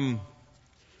 From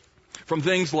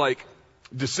things like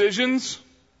decisions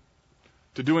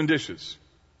to doing dishes.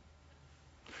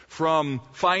 From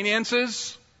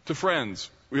finances to friends,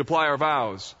 we apply our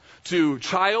vows. To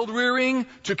child rearing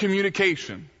to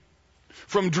communication.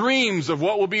 From dreams of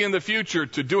what will be in the future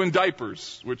to doing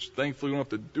diapers, which thankfully we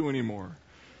don't have to do anymore.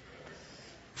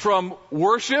 From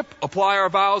worship, apply our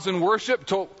vows in worship,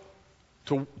 to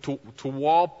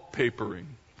wallpapering.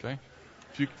 Okay?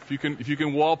 If you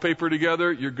can wallpaper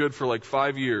together, you're good for like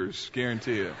 5 years,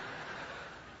 guarantee it.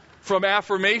 From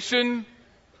affirmation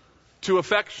to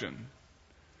affection.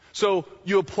 So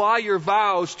you apply your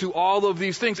vows to all of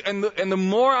these things. And the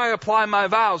more I apply my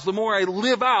vows, the more I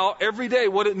live out every day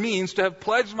what it means to have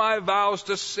pledged my vows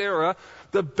to Sarah,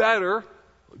 the better,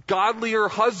 godlier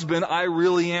husband I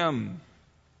really am.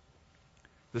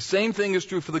 The same thing is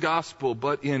true for the gospel,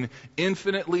 but in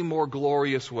infinitely more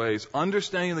glorious ways.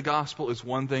 Understanding the gospel is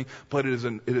one thing, but it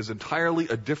is entirely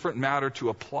a different matter to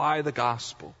apply the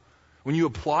gospel. When you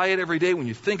apply it every day, when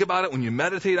you think about it, when you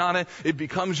meditate on it, it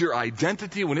becomes your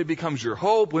identity, when it becomes your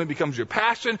hope, when it becomes your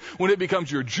passion, when it becomes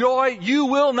your joy, you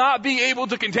will not be able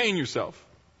to contain yourself.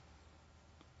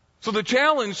 So the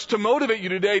challenge to motivate you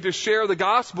today to share the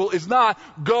gospel is not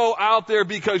go out there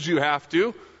because you have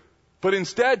to, but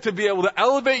instead to be able to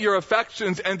elevate your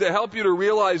affections and to help you to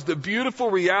realize the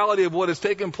beautiful reality of what has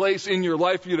taken place in your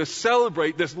life, for you to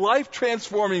celebrate this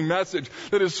life-transforming message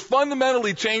that has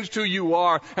fundamentally changed who you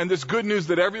are, and this good news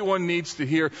that everyone needs to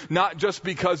hear, not just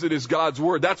because it is God's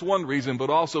word. That's one reason,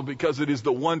 but also because it is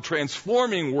the one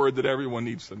transforming word that everyone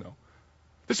needs to know.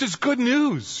 This is good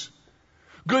news.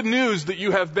 Good news that you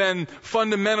have been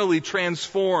fundamentally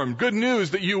transformed. Good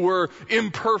news that you were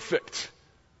imperfect.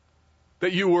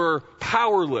 That you were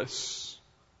powerless,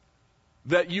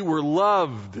 that you were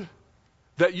loved,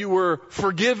 that you were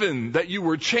forgiven, that you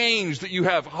were changed, that you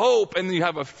have hope and you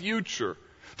have a future.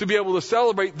 To be able to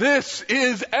celebrate, this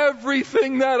is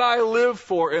everything that I live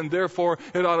for, and therefore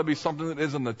it ought to be something that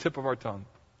is on the tip of our tongue.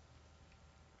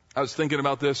 I was thinking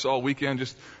about this all weekend,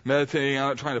 just meditating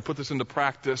on it, trying to put this into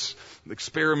practice,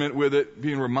 experiment with it,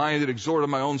 being reminded,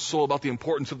 exhorted my own soul about the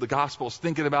importance of the gospel. I was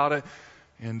thinking about it,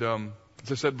 and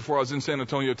as I said before, I was in San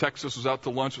Antonio, Texas, was out to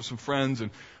lunch with some friends,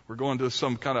 and we're going to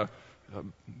some kind of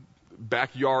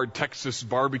backyard Texas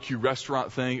barbecue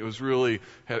restaurant thing. It was really,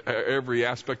 had every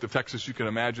aspect of Texas you can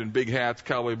imagine. Big hats,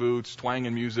 cowboy boots,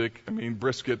 twanging music,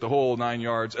 brisket, the whole 9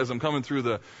 yards. As I'm coming through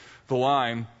the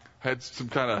line, I had some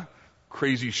kind of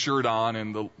crazy shirt on,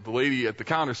 and the lady at the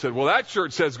counter said, "Well, that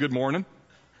shirt says good morning."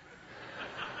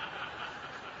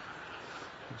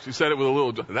 She said it with a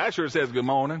little, "That shirt says good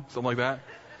morning," something like that.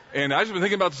 And I've just been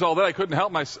thinking about this all day. I couldn't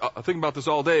help myself. Thinking about this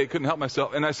all day. I couldn't help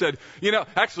myself. And I said,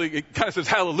 actually, it kind of says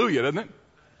hallelujah, doesn't it?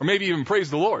 Or maybe even praise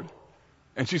the Lord.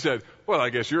 And she said, "Well, I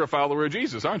guess you're a follower of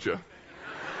Jesus, aren't you?"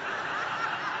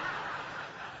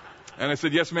 And I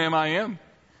said, "Yes, ma'am, I am."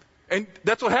 And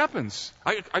that's what happens.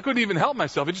 I couldn't even help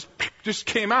myself. It just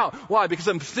came out. Why? Because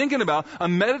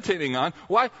I'm meditating on,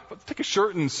 why? Take a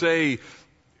shirt and say,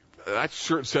 "That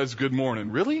shirt says good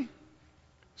morning." Really?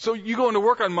 So you go into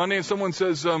work on Monday and someone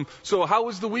says, "So how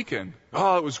was the weekend?"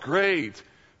 "Oh, it was great."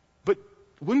 But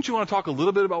wouldn't you want to talk a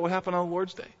little bit about what happened on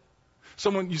Lord's Day?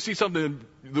 You see something,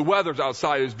 the weather's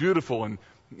outside is beautiful, and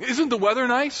isn't the weather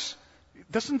nice?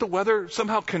 Doesn't the weather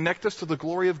somehow connect us to the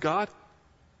glory of God?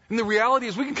 And the reality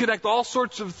is we can connect all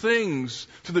sorts of things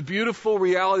to the beautiful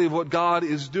reality of what God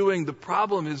is doing. The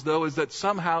problem is, though, is that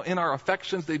somehow in our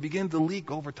affections they begin to leak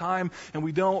over time, and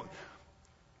we don't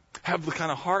have the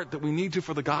kind of heart that we need to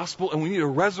for the gospel, and we need to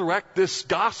resurrect this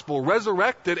gospel,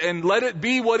 resurrect it, and let it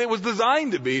be what it was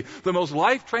designed to be, the most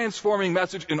life-transforming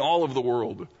message in all of the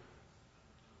world.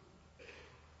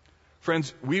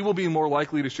 Friends, we will be more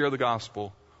likely to share the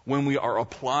gospel when we are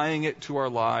applying it to our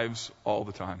lives all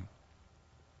the time.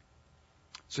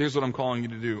 So here's what I'm calling you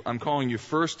to do. I'm calling you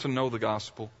first to know the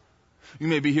gospel. You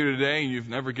may be here today and you've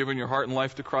never given your heart and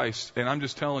life to Christ, and I'm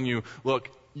just telling you, look,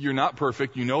 you're not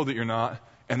perfect, you know that you're not,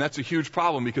 and that's a huge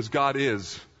problem because God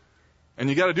is. And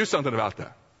you got to do something about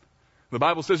that. The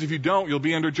Bible says if you don't, you'll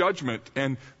be under judgment.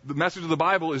 And the message of the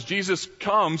Bible is Jesus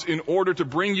comes in order to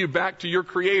bring you back to your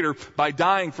Creator by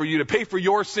dying for you, to pay for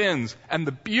your sins. And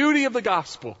the beauty of the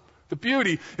gospel, the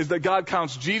beauty is that God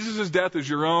counts Jesus' death as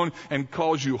your own and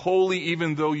calls you holy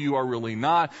even though you are really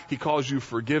not. He calls you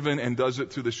forgiven and does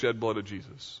it through the shed blood of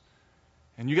Jesus.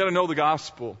 And you got to know the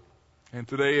gospel. And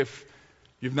today, if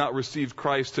you've not received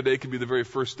Christ, today could be the very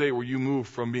first day where you move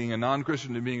from being a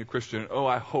non-Christian to being a Christian. Oh,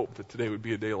 I hope that today would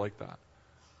be a day like that.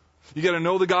 You got to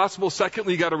know the gospel.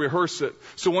 Secondly, you got to rehearse it.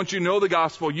 So once you know the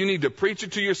gospel, you need to preach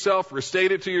it to yourself,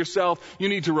 restate it to yourself. You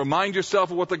need to remind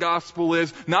yourself of what the gospel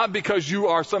is, not because you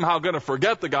are somehow going to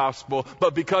forget the gospel,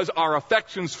 but because our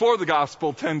affections for the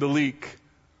gospel tend to leak.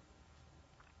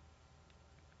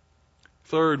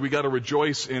 Third, we got to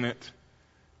rejoice in it.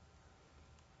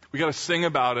 We got to sing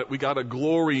about it. We got to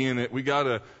glory in it. We got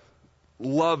to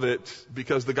love it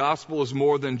because the gospel is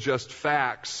more than just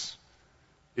facts.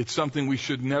 It's something we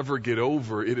should never get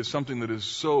over. It is something that is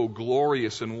so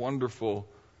glorious and wonderful.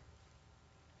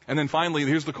 And then finally,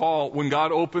 here's the call. When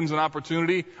God opens an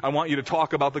opportunity, I want you to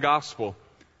talk about the gospel.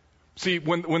 See,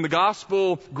 when the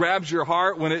gospel grabs your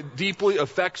heart, when it deeply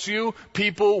affects you,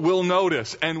 people will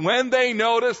notice. And when they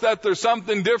notice that there's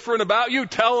something different about you,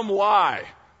 tell them why.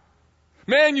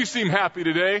 Man, you seem happy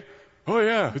today. Oh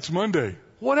yeah, it's Monday.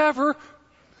 Whatever.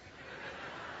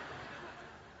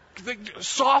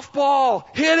 Softball.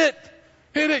 Hit it.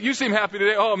 Hit it. You seem happy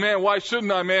today. Oh man, why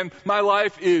shouldn't I, man? My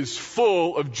life is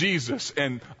full of Jesus.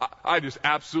 And I just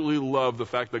absolutely love the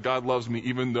fact that God loves me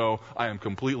even though I am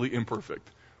completely imperfect.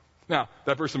 Now,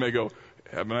 that person may go,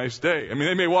 have a nice day. I mean,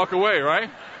 they may walk away, right?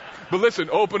 But listen,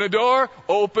 open a door,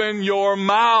 open your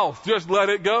mouth. Just let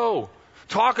it go.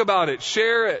 Talk about it.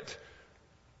 Share it.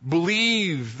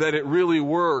 Believe that it really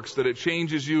works, that it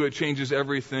changes you, it changes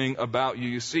everything about you.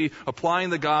 You see, applying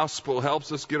the gospel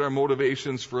helps us get our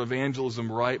motivations for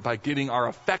evangelism right by getting our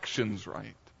affections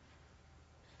right.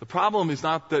 The problem is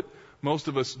not that most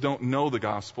of us don't know the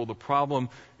gospel. The problem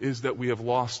is that we have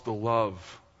lost the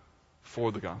love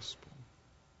for the gospel.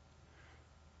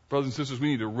 Brothers and sisters, we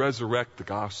need to resurrect the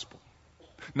gospel.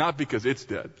 Not because it's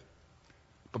dead,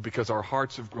 but because our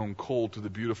hearts have grown cold to the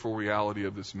beautiful reality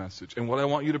of this message. And what I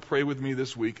want you to pray with me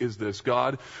this week is this: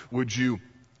 God, would you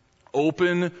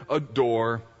open a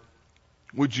door?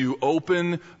 Would you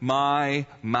open my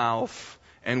mouth?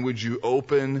 And would you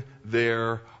open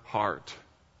their heart?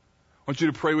 I want you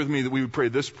to pray with me that we would pray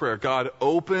this prayer. God,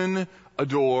 open a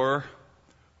door,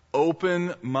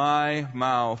 open my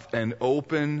mouth, and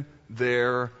open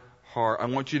their heart. I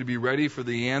want you to be ready for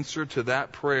the answer to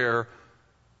that prayer.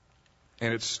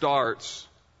 And it starts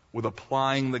with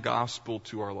applying the gospel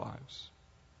to our lives.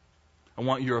 I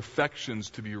want your affections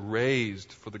to be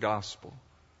raised for the gospel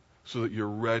so that you're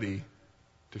ready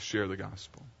to share the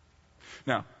gospel.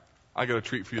 Now, I got a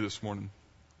treat for you this morning.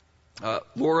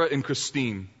 Laura and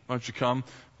Christine, why don't you come?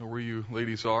 I know where you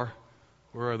ladies are.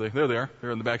 Where are they? They're there. They're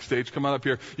in the backstage. Come on up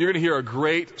here. You're going to hear a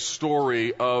great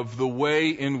story of the way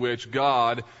in which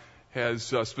God has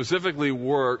specifically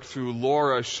worked through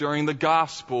Laura sharing the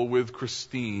gospel with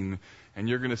Christine. And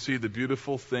you're going to see the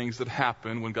beautiful things that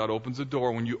happen when God opens a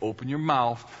door, when you open your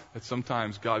mouth, that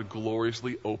sometimes God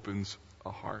gloriously opens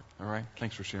a heart. All right?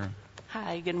 Thanks for sharing.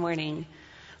 Hi, good morning.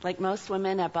 Like most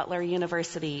women at Butler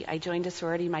University, I joined a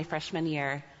sorority my freshman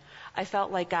year. I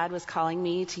felt like God was calling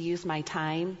me to use my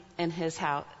time in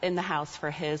the house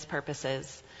for His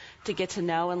purposes, to get to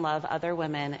know and love other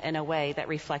women in a way that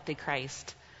reflected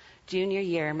Christ. Junior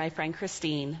year, my friend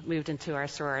Christine moved into our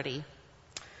sorority.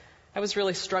 I was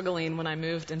really struggling when I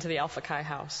moved into the Alpha Chi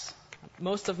house.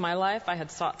 Most of my life, I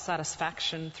had sought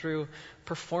satisfaction through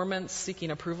performance,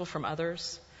 seeking approval from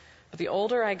others. But the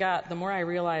older I got, the more I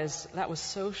realized that was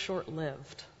so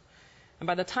short-lived. And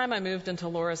by the time I moved into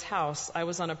Laura's house, I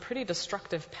was on a pretty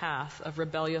destructive path of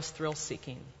rebellious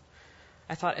thrill-seeking.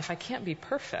 I thought, if I can't be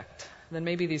perfect, then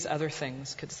maybe these other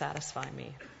things could satisfy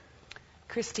me.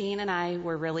 Christine and I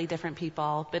were really different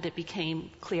people, but it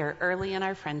became clear early in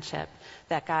our friendship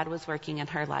that God was working in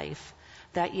her life.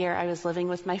 That year, I was living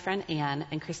with my friend Anne,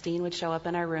 and Christine would show up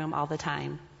in our room all the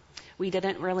time. We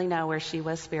didn't really know where she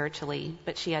was spiritually,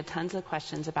 but she had tons of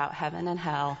questions about heaven and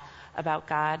hell, about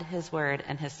God, His Word,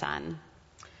 and His Son.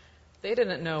 They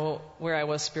didn't know where I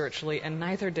was spiritually, and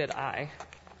neither did I.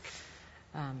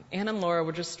 Anne and Laura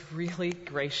were just really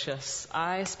gracious.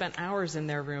 I spent hours in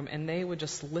their room, and they would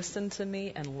just listen to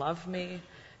me and love me.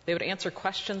 They would answer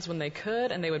questions when they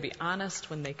could, and they would be honest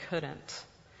when they couldn't.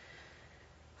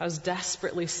 I was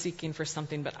desperately seeking for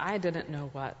something, but I didn't know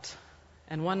what.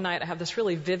 And one night, I have this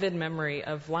really vivid memory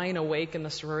of lying awake in the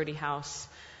sorority house,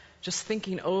 just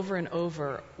thinking over and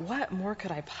over, what more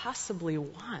could I possibly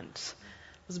want?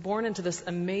 I was born into this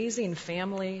amazing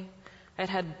family. I'd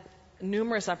had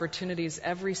numerous opportunities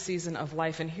every season of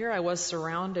life, and here I was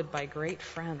surrounded by great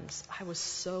friends. I was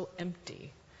so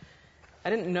empty. I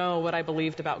didn't know what I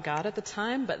believed about God at the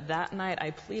time, but that night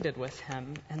I pleaded with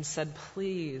Him and said,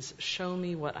 please show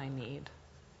me what I need.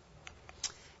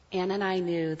 Anne and I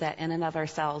knew that in and of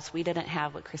ourselves, we didn't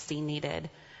have what Christine needed.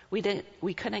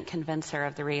 We couldn't convince her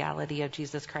of the reality of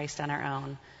Jesus Christ on our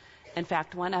own. In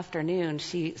fact, one afternoon,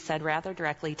 she said rather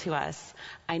directly to us,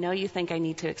 I know you think I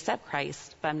need to accept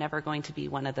Christ, but I'm never going to be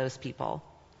one of those people.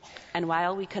 And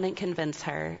while we couldn't convince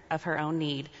her of her own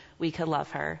need, we could love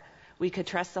her. We could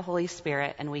trust the Holy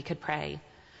Spirit, and we could pray.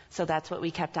 So that's what we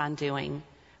kept on doing.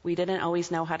 We didn't always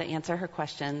know how to answer her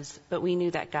questions, but we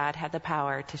knew that God had the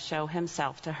power to show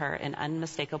Himself to her in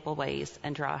unmistakable ways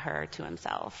and draw her to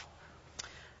Himself.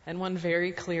 And one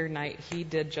very clear night, He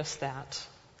did just that.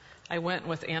 I went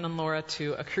with Ann and Laura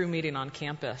to a crew meeting on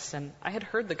campus, and I had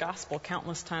heard the gospel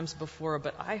countless times before,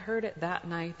 but I heard it that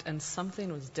night, and something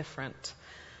was different.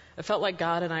 It felt like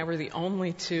God and I were the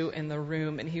only two in the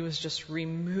room, and He was just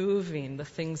removing the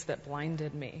things that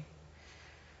blinded me.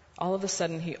 All of a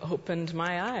sudden, He opened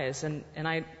my eyes, and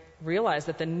I realized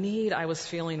that the need I was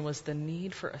feeling was the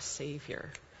need for a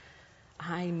Savior.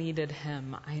 I needed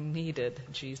Him. I needed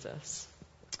Jesus.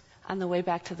 On the way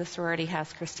back to the sorority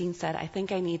house, Christine said, I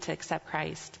think I need to accept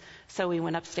Christ. So we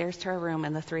went upstairs to our room,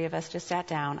 and the three of us just sat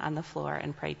down on the floor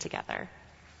and prayed together.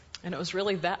 And it was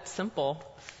really that simple,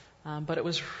 but it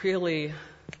was really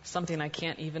something I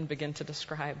can't even begin to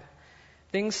describe.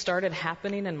 Things started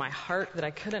happening in my heart that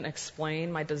I couldn't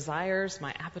explain. My desires,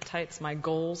 my appetites, my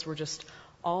goals were just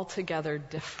altogether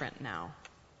different now.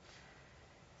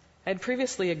 I had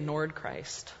previously ignored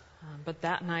Christ, but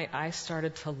that night I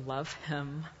started to love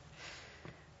Him.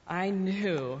 I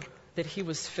knew that He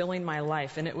was filling my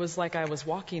life, and it was like I was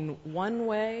walking one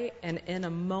way, and in a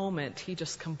moment, He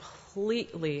just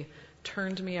completely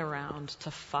turned me around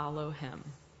to follow Him.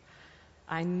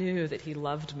 I knew that He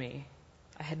loved me.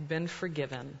 I had been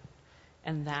forgiven,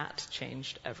 and that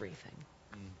changed everything.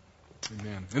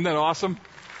 Amen. Isn't that awesome?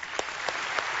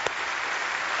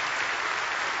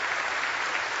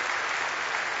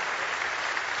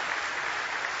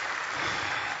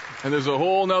 And there's a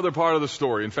whole nother part of the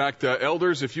story. In fact,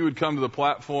 elders, if you would come to the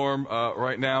platform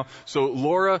right now. So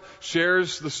Laura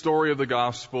shares the story of the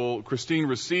gospel. Christine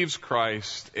receives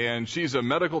Christ, and she's a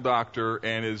medical doctor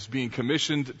and is being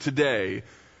commissioned today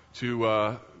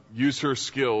to use her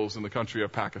skills in the country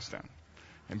of Pakistan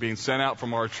and being sent out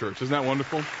from our church. Isn't that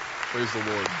wonderful? Praise the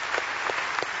Lord.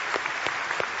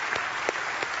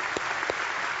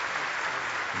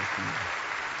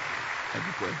 Thank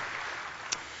you, pray.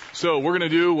 So we're going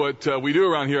to do what we do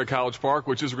around here at College Park,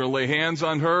 which is we're going to lay hands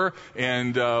on her,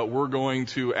 and we're going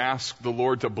to ask the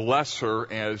Lord to bless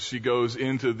her as she goes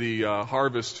into the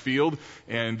harvest field.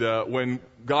 And when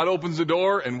God opens the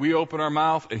door and we open our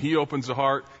mouth and He opens the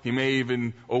heart, He may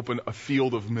even open a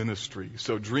field of ministry.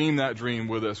 So dream that dream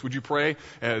with us. Would you pray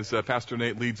as Pastor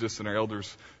Nate leads us in our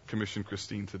Elders Commission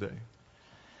Christine today?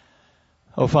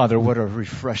 Oh, Father, what a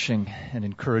refreshing and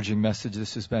encouraging message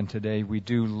this has been today. We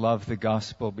do love the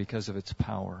gospel because of its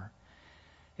power.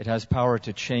 It has power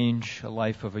to change a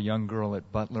life of a young girl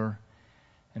at Butler.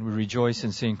 And we rejoice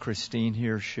in seeing Christine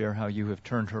here share how you have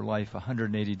turned her life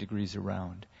 180 degrees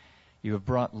around. You have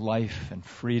brought life and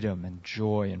freedom and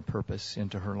joy and purpose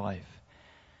into her life.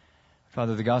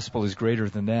 Father, the gospel is greater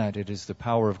than that. It is the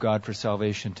power of God for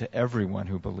salvation to everyone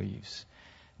who believes.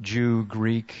 Jew,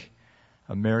 Greek,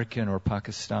 American or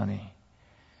Pakistani,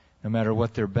 no matter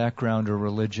what their background or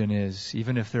religion is,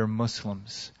 even if they're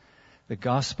Muslims, the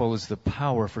gospel is the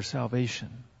power for salvation.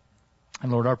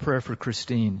 And Lord, our prayer for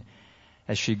Christine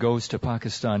as she goes to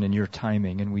Pakistan in your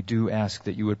timing, and we do ask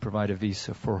that you would provide a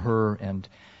visa for her and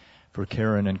for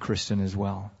Karen and Kristen as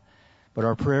well. But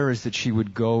our prayer is that she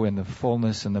would go in the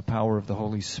fullness and the power of the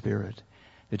Holy Spirit,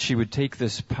 that she would take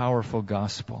this powerful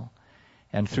gospel,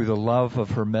 and through the love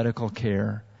of her medical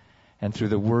care, and through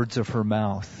the words of her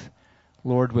mouth,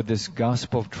 Lord, would this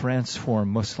gospel transform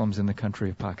Muslims in the country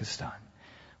of Pakistan?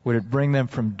 Would it bring them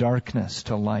from darkness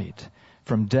to light,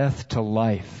 from death to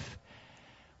life?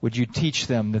 Would you teach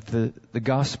them that the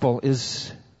gospel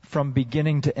is from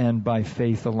beginning to end by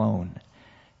faith alone,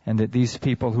 and that these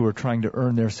people who are trying to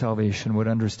earn their salvation would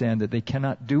understand that they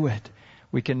cannot do it.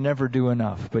 We can never do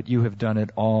enough, but you have done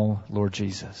it all, Lord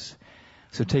Jesus.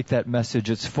 So take that message.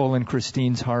 It's full in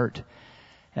Christine's heart.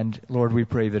 And Lord, we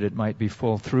pray that it might be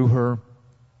full through her,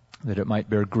 that it might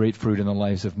bear great fruit in the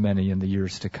lives of many in the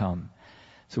years to come.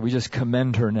 So we just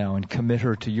commend her now and commit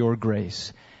her to your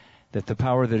grace, that the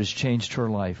power that has changed her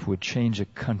life would change a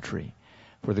country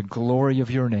for the glory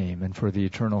of your name and for the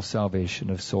eternal salvation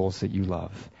of souls that you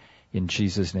love. In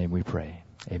Jesus' name we pray.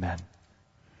 Amen.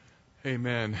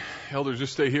 Amen. Elders,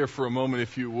 just stay here for a moment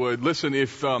if you would. Listen,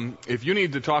 if you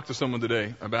need to talk to someone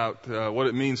today about what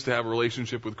it means to have a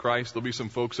relationship with Christ, there'll be some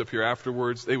folks up here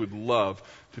afterwards. They would love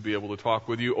to be able to talk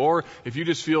with you. Or if you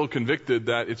just feel convicted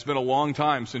that it's been a long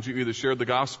time since you either shared the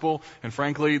gospel, and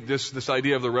frankly, this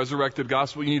idea of the resurrected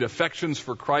gospel, you need affections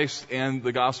for Christ and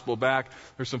the gospel back.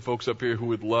 There's some folks up here who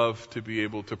would love to be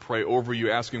able to pray over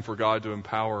you, asking for God to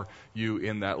empower you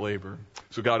in that labor.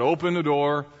 So God, open the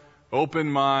door.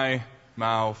 Open my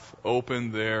mouth,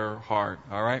 open their heart.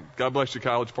 All right? God bless you,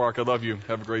 College Park. I love you.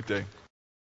 Have a great day.